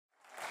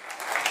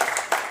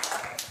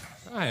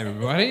Hi,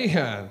 everybody.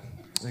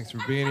 Thanks for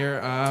being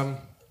here.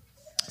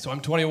 So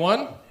I'm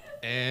 21,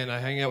 and I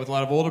hang out with a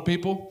lot of older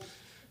people,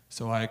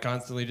 so I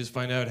constantly just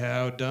find out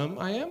how dumb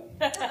I am.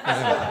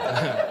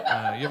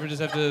 You ever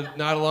just have to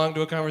nod along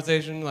to a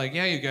conversation like,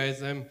 yeah, you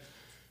guys, I'm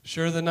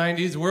sure the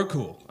 90s were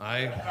cool.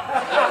 I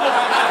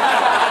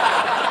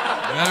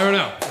don't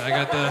know. I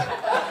got the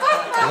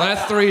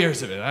last 3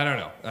 years of it. I don't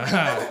know.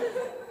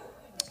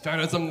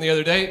 Found out something the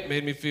other day,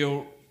 made me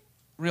feel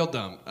real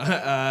dumb.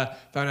 Found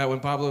out when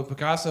Pablo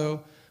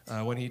Picasso,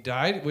 when he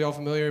died, we all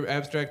familiar,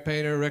 abstract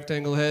painter,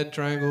 rectangle head,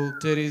 triangle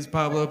titties,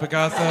 Pablo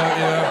Picasso, you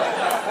know?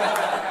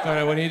 Found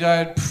out when he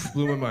died,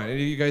 blew my mind.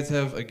 Any of you guys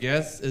have a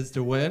guess as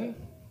to when?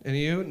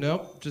 Any of you?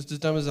 Nope, just as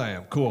dumb as I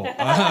am. Cool.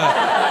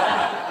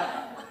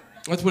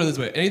 Let's put it this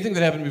way. Anything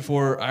that happened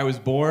before I was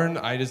born,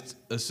 I just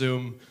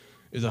assume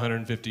is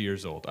 150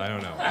 years old. I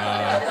don't know.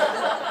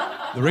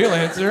 The real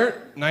answer,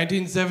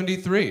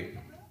 1973.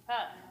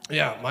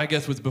 Yeah, my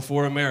guess was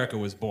before America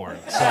was born.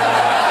 So,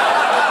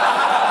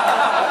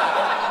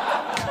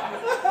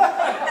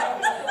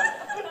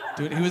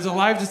 dude, he was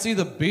alive to see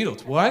the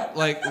Beatles. What?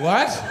 Like,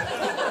 what?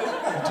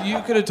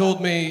 You could have told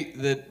me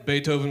that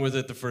Beethoven was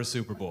at the first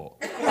Super Bowl.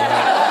 Would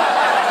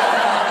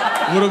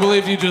have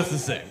believed you just the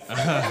same. The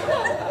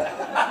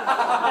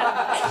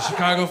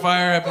Chicago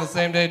fire happened the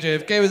same day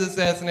JFK was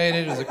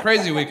assassinated. It was a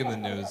crazy week in the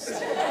news.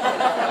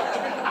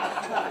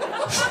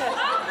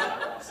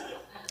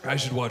 I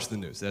should watch the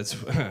news. That's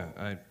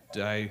I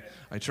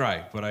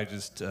try, but I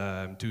just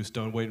I'm too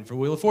stoned waiting for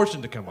Wheel of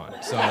Fortune to come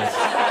on. So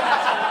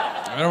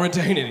I don't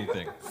retain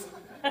anything.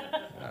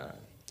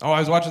 I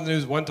was watching the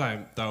news one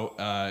time though.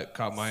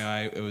 Caught my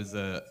eye. It was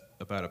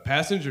about a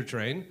passenger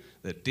train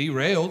that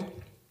derailed.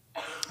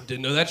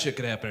 Didn't know that shit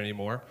could happen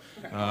anymore.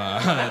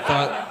 I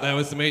thought that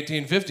was some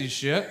 1850s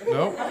shit.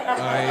 Nope.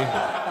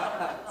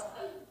 I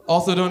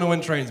also don't know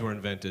when trains were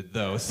invented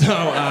though. So.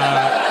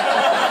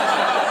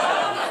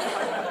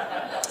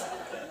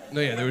 No,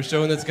 yeah, they were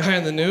showing this guy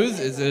on the news.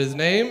 It said his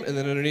name, and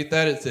then underneath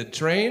that it said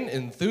train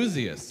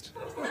enthusiast.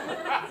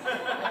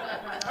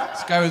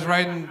 This guy was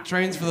riding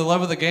trains for the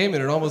love of the game,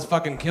 and it almost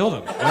fucking killed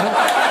him.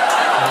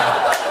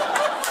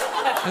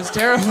 That's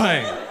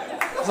terrifying.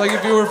 It's like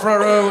if you were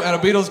front row at a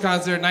Beatles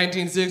concert in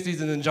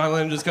 1960s, and then John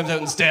Lennon just comes out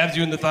and stabs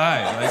you in the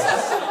thigh. Like,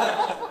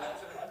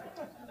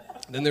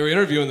 then they were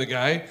interviewing the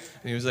guy,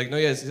 and he was like, no,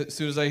 yeah, as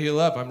soon as I heal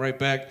up, I'm right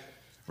back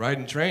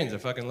riding trains. I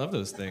fucking love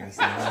those things.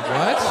 And I'm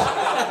like, what?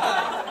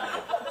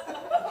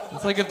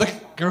 It's like if the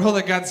girl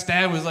that got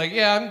stabbed was like,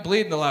 yeah, I'm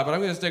bleeding a lot, but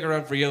I'm going to stick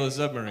around for Yellow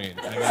Submarine.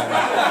 I mean,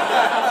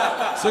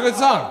 it's a good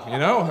song, you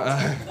know?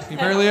 He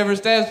barely ever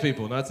stabs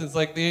people, not since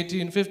like the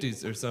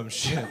 1850s or some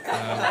shit. Is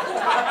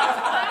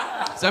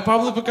that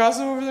Pablo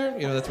Picasso over there?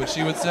 You know, that's what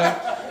she would say. Okay.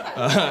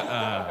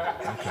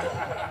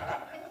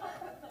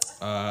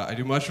 I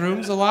do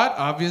mushrooms a lot,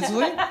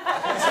 obviously.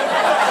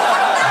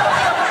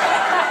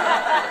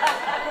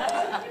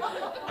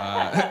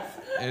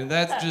 And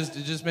that's just,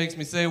 it just makes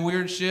me say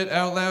weird shit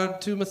out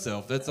loud to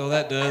myself. That's all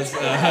that does.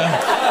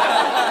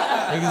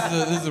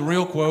 This is a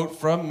real quote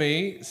from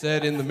me,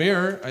 said in the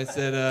mirror. I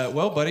said,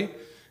 well, buddy,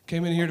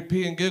 came in here to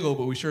pee and giggle,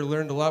 but we sure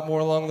learned a lot more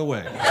along the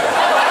way. I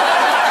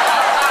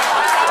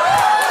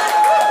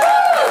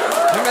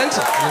meant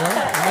it, you know?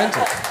 I meant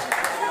it.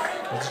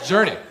 It was a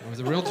journey. It was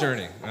a real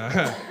journey.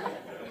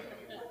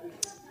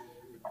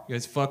 You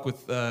guys fuck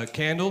with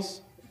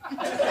candles?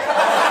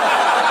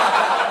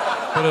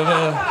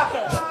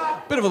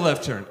 Bit of a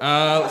left turn.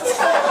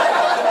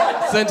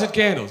 Scented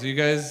candles. Are you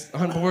guys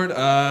on board?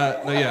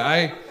 No, yeah.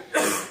 I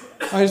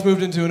just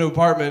moved into a new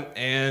apartment,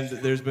 and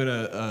there's been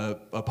a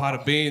pot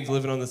of beans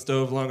living on the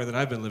stove longer than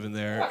I've been living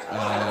there.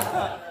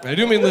 I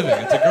do mean living.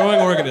 It's a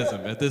growing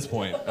organism at this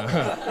point.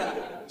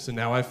 So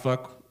now I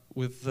fuck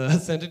with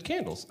scented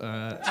candles.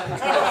 I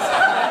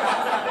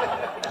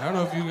don't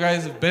know if you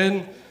guys have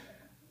been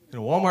in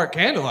a Walmart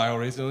candle aisle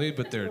recently,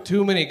 but there are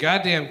too many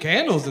goddamn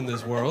candles in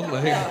this world.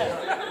 Like.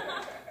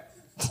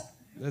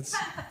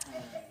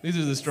 These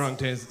are the strong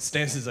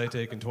stances I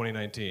take in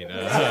 2019. Too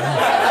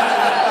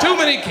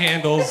many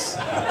candles.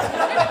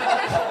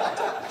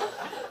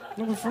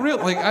 No, but for real,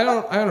 like I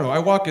don't know. I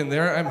walk in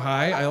there, I'm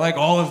high. I like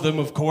all of them,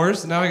 of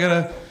course. Now I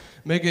gotta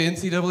make an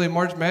NCAA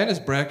March Madness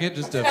bracket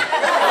just to pick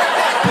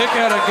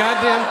out a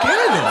goddamn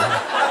candle.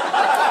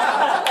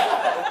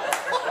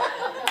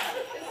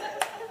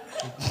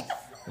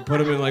 I put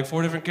them in like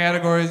 4 different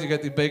categories. You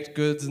got the baked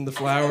goods and the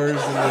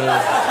flowers and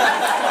the.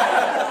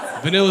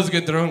 Vanilla's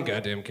get their own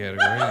goddamn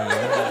category.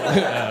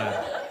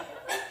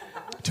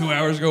 2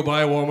 hours go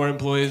by, Walmart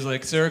employees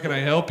like, sir, can I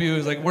help you?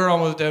 He's like, we're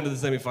almost down to the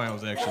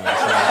semifinals, actually.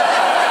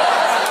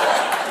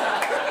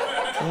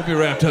 So we'll be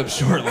wrapped up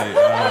shortly.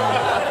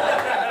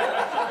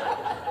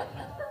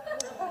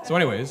 So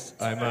anyways,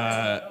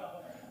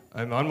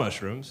 I'm on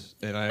mushrooms,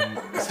 and I'm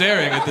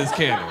staring at this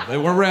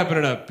candle. We're wrapping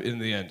it up in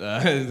the end,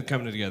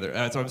 coming together.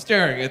 So I'm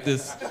staring at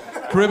this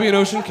Caribbean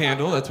Ocean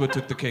candle. That's what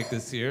took the cake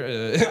this year.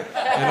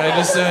 And I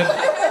just said...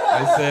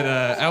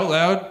 out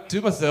loud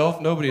to myself,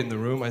 nobody in the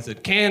room, I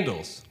said,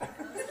 candles,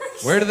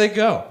 where do they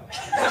go?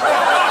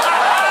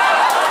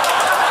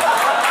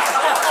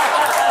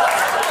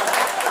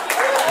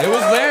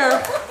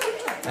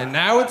 And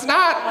now it's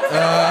not.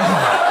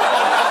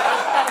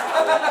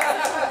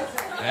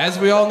 As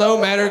we all know,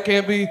 matter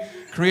can't be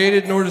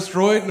created nor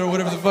destroyed, nor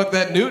whatever the fuck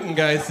that Newton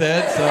guy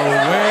said. So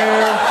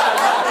where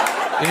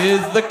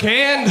is the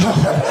candles?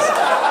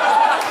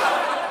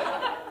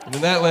 And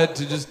then that led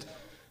to just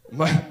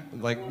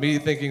me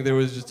thinking there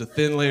was just a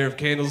thin layer of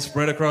candles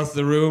spread across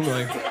the room.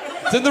 Like,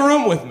 it's in the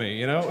room with me,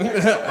 you know? And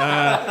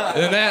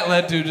then that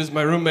led to just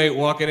my roommate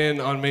walking in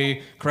on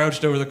me,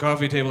 crouched over the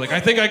coffee table, like, I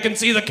think I can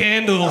see the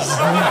candles.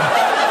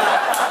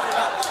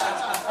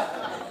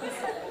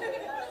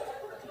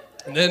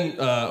 And then,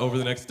 over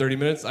the next 30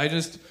 minutes, I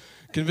just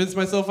convinced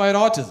myself I had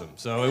autism.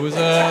 So it was a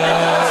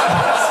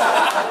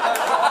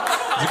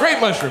great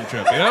mushroom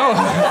trip, you know?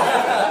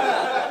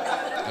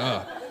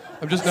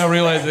 I'm just now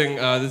realizing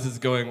this is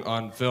going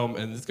on film,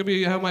 and it's going to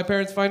be how my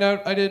parents find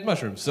out I did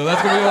mushrooms. So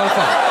that's going to be a lot of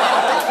fun.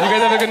 You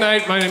guys have a good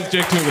night. My name's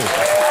Jake Tooley.